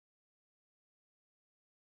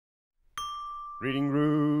Reading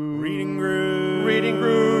groups. Reading groups. Reading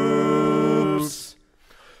groups.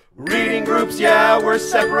 Reading groups, yeah, we're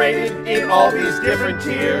separated in all these different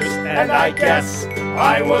tiers. And I guess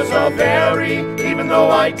I was a very, even though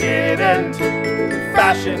I didn't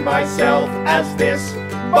fashion myself as this,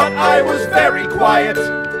 but I was very quiet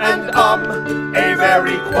and a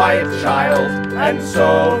very quiet child. And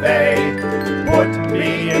so they put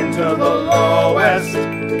me into the lowest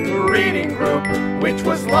reading group, which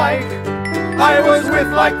was like, I was with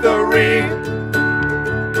like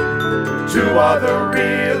two other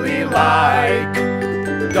really like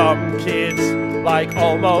dumb kids, like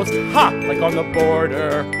almost, like on the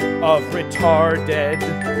border of retarded.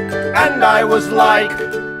 And I was like,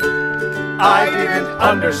 I didn't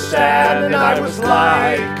understand, and I was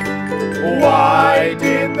like, why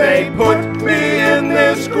did they put me in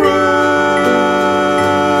this group?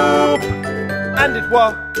 And it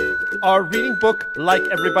was our reading book, like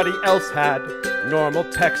everybody else had normal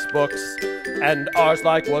textbooks, and ours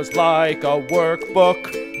was like a workbook,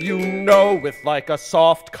 with like a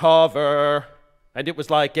soft cover, and it was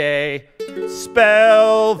like a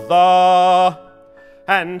spell the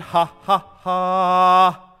and ha ha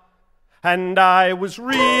ha. And I was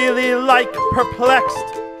really like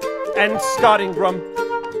perplexed, and Scott Ingram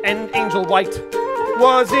and Angel White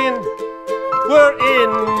were in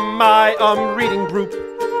my reading group.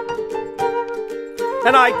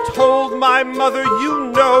 And I told my mother,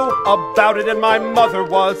 about it, and my mother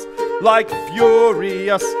was like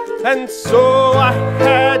furious. And so I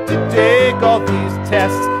had to take all these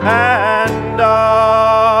tests, and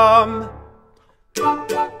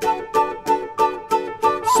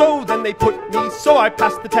so then they put me, so I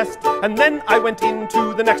passed the test, and then I went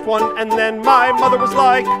into the next one, and then my mother was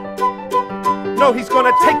like, no, he's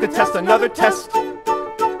gonna take the test, another test.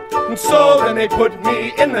 And so then they put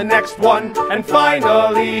me in the next one, and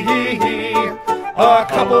finally, a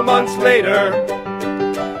couple months later,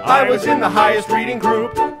 I was in the highest reading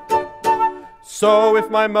group. So if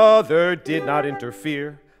my mother did not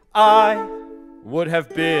interfere, I would have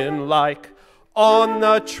been like on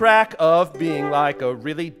the track of being like a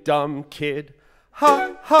really dumb kid.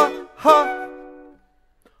 Ha ha ha.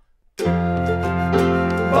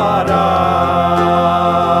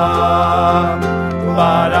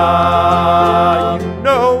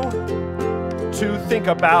 To think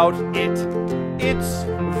about it, it's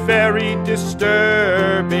very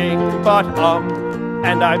disturbing, but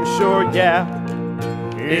and I'm sure, yeah,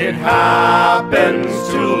 it happens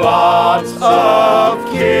to lots of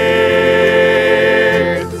kids.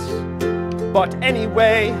 But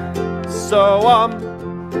anyway, so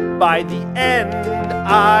by the end,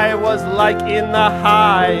 I was like in the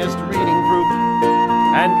highest reading group,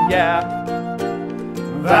 and yeah,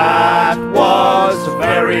 that was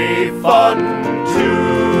very fun too.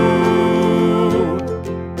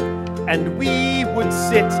 And we would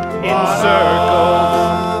sit in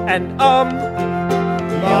circles and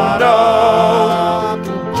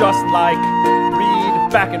just like read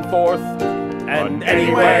back and forth. And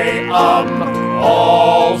anyway,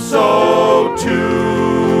 also too,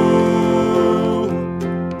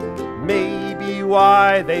 maybe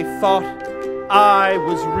why they thought I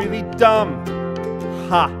was really dumb,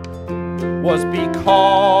 was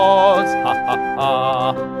because,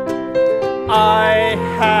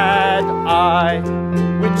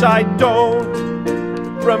 which I don't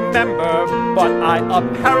remember, but I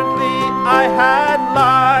had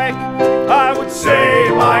like, I would say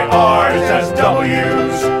my R's as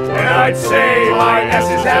W's, and I'd say my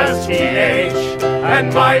S's as TH,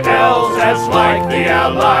 and my L's as like the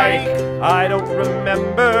like. I don't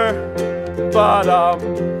remember, but la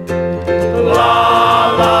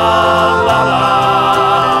la la la la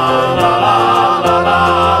la la la.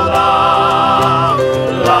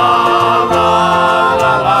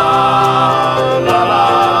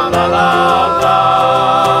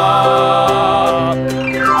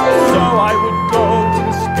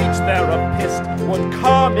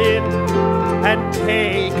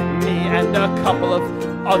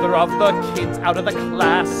 Other of the kids out of the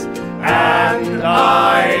class, and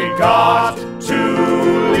I got to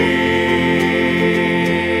leave.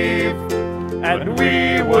 And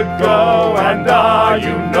we would go, and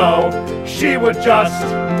she would just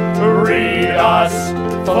read us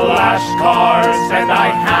flashcards, and I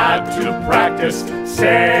had to practice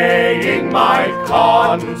saying my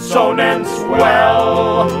consonants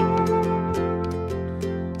well.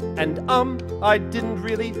 And I didn't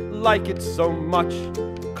really like it so much,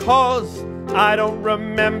 'cause I don't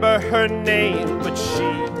remember her name, but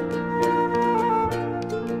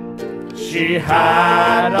she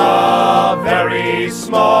had a very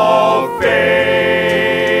small face,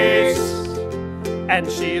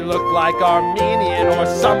 and she looked like Armenian or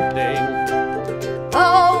something.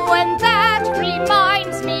 Oh, and that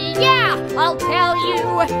reminds me, yeah, I'll tell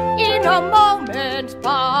you in a moment,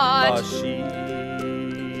 but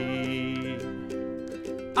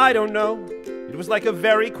I don't know. It was like a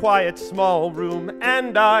very quiet, small room,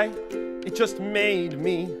 and it just made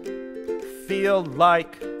me feel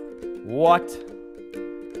like what?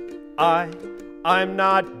 I'm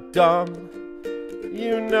not dumb,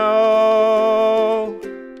 you know.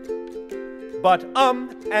 But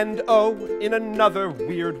and oh, in another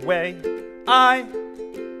weird way, I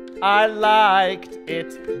liked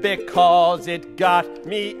it because it got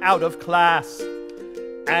me out of class,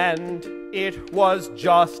 and it was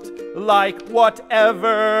just like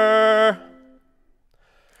whatever.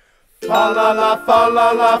 Fa la la, fa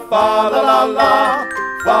la la, fa la la la,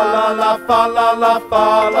 fa la la, fa la la,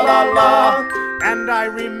 fa la la la. And I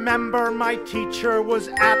remember my teacher was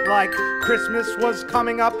at like Christmas was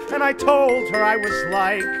coming up, and I told her I was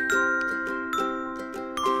like,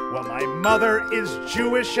 well, my mother is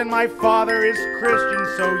Jewish and my father is Christian,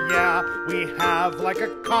 so yeah, we have like a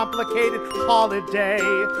complicated holiday,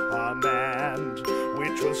 and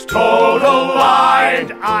which was total lie.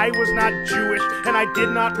 And I was not Jewish, and I did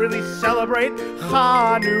not really celebrate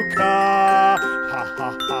Hanukkah. Ha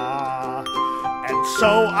ha ha. And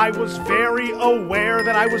so I was very aware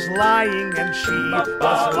that I was lying, and she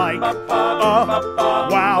was like,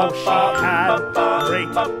 wow, she had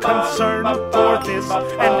great concern for this.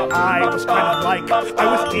 And I was kind of like, I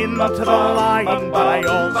was into the lying, but I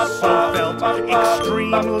also felt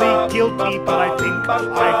extremely guilty. But I think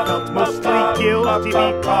I felt mostly guilty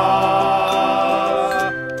because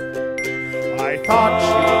I thought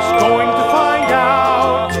she was going to find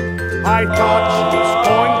out. I thought she was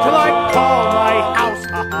going to like call my house,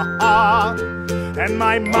 ha ha ha. And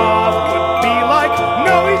my mom would be like,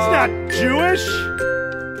 no, he's not Jewish.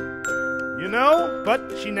 You know, but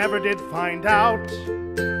she never did find out.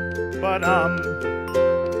 But I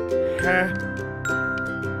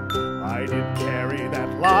did carry that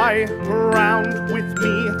lie around with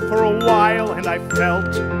me for a while, and I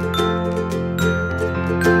felt,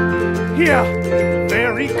 yeah,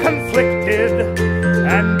 very conflicted,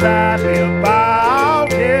 and bad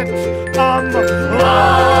about it. La la la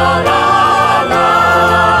la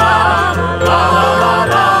la la la la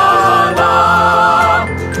la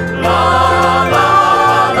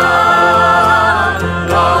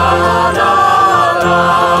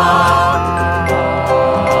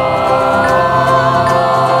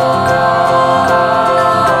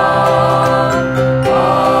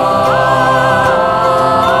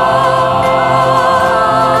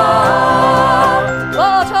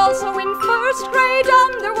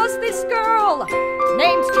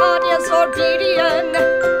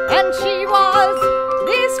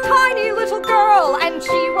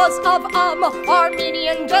of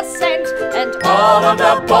Armenian descent, and all of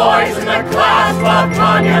the boys in the class loved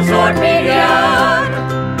Tanya's Armenian.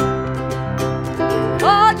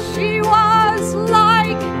 But she was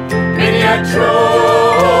like miniature.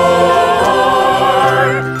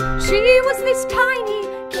 She was this tiny,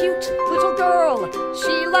 cute little girl.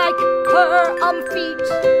 She like her feet,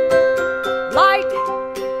 like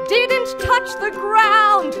didn't touch the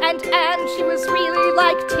ground, and she was really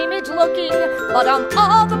like timid looking, but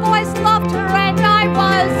all the boys loved her, and I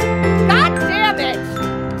was, god damn it,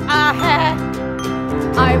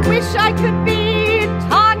 I wish I could be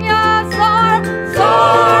Tanya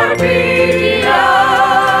Zorbedian.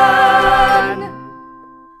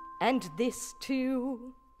 And this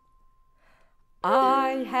too,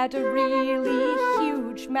 I had a really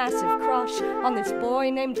huge, massive crush on this boy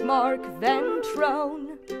named Mark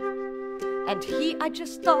Ventrone. And he, I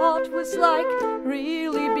just thought, was like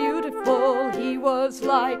really beautiful. He was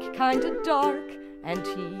like kinda dark, and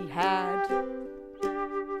he had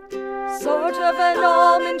sort of an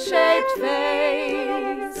almond-shaped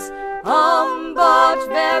face, but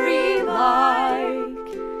very like,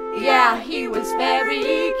 yeah, he was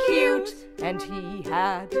very cute, and he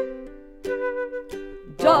had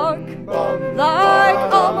dark,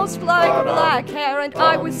 like, almost like black hair, and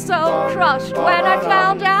I was so crushed when I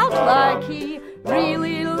found out, like, he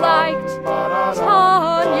really liked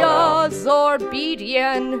Tanya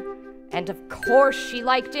Zorbedian, and of course she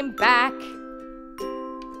liked him back,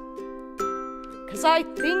 'cause I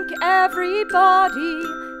think everybody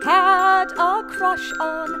had a crush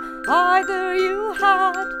on, either you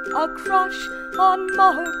had a crush on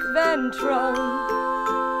Mark Ventrone,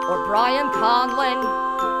 or Brian Conlon,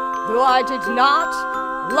 who I did not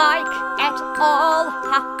like at all,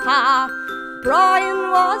 ha ha.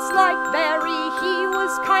 Brian was like Barry, he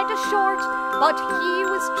was kinda short, but he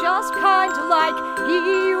was just kinda like,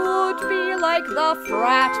 he would be like the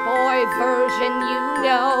frat boy version, you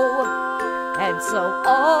know. And so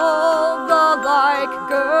all the like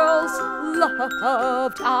girls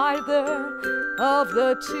loved either of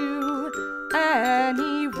the two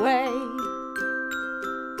anyway.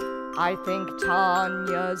 I think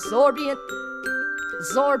Tanya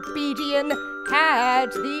Zorbedian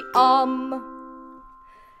had the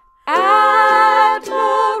admiration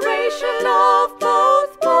of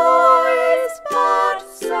both boys, but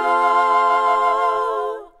so.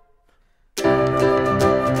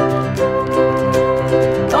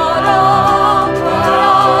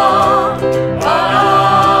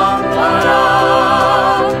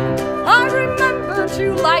 I remember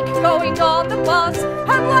to like going on the bus,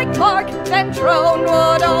 and like Mark Ventrone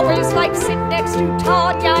would always like sit next to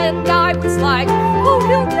Tanya, and I was like, oh,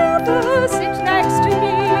 he'll never sit next to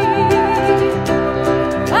me.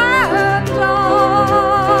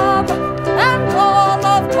 And all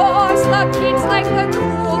of course the kids like the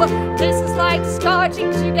cool. This is like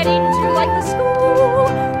starting to get into like the school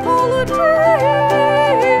politics.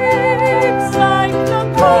 Like the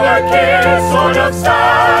Cooler kids sort of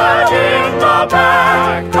sat in the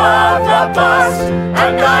back of the bus,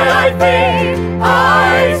 and I think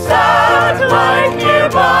I sat like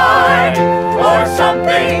nearby or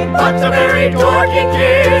something, but the very dorky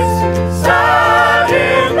kids sat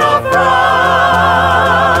in the front.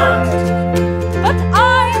 But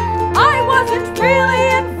I wasn't really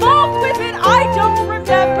involved with it. I don't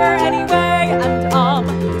remember anyway. And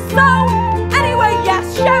so anyway, yes,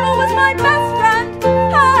 Cheryl was my best friend.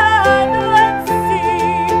 And let's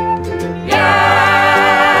see, Yeah!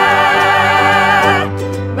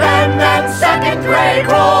 Then second grade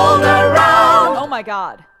rolled around. Oh my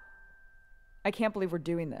God. I can't believe we're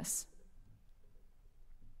doing this.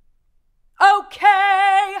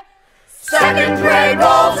 Okay. Second grade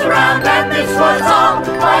rolls around, and this was all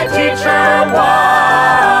my teacher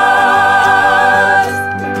was.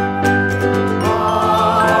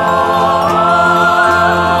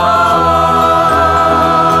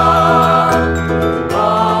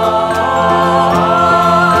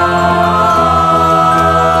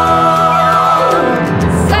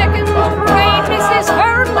 second grade Mrs.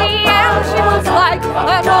 Hurley, and she was like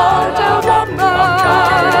an older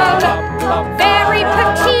woman, very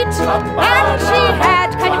petite, and she had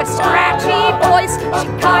kind of a scratchy voice. She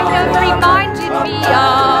kind of reminded me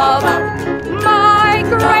of my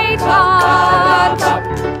great aunt,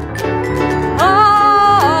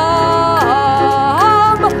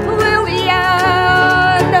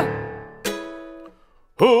 Lillian.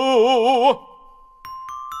 Who?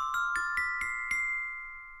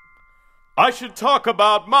 I should talk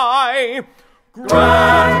about my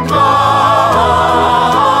Grandma!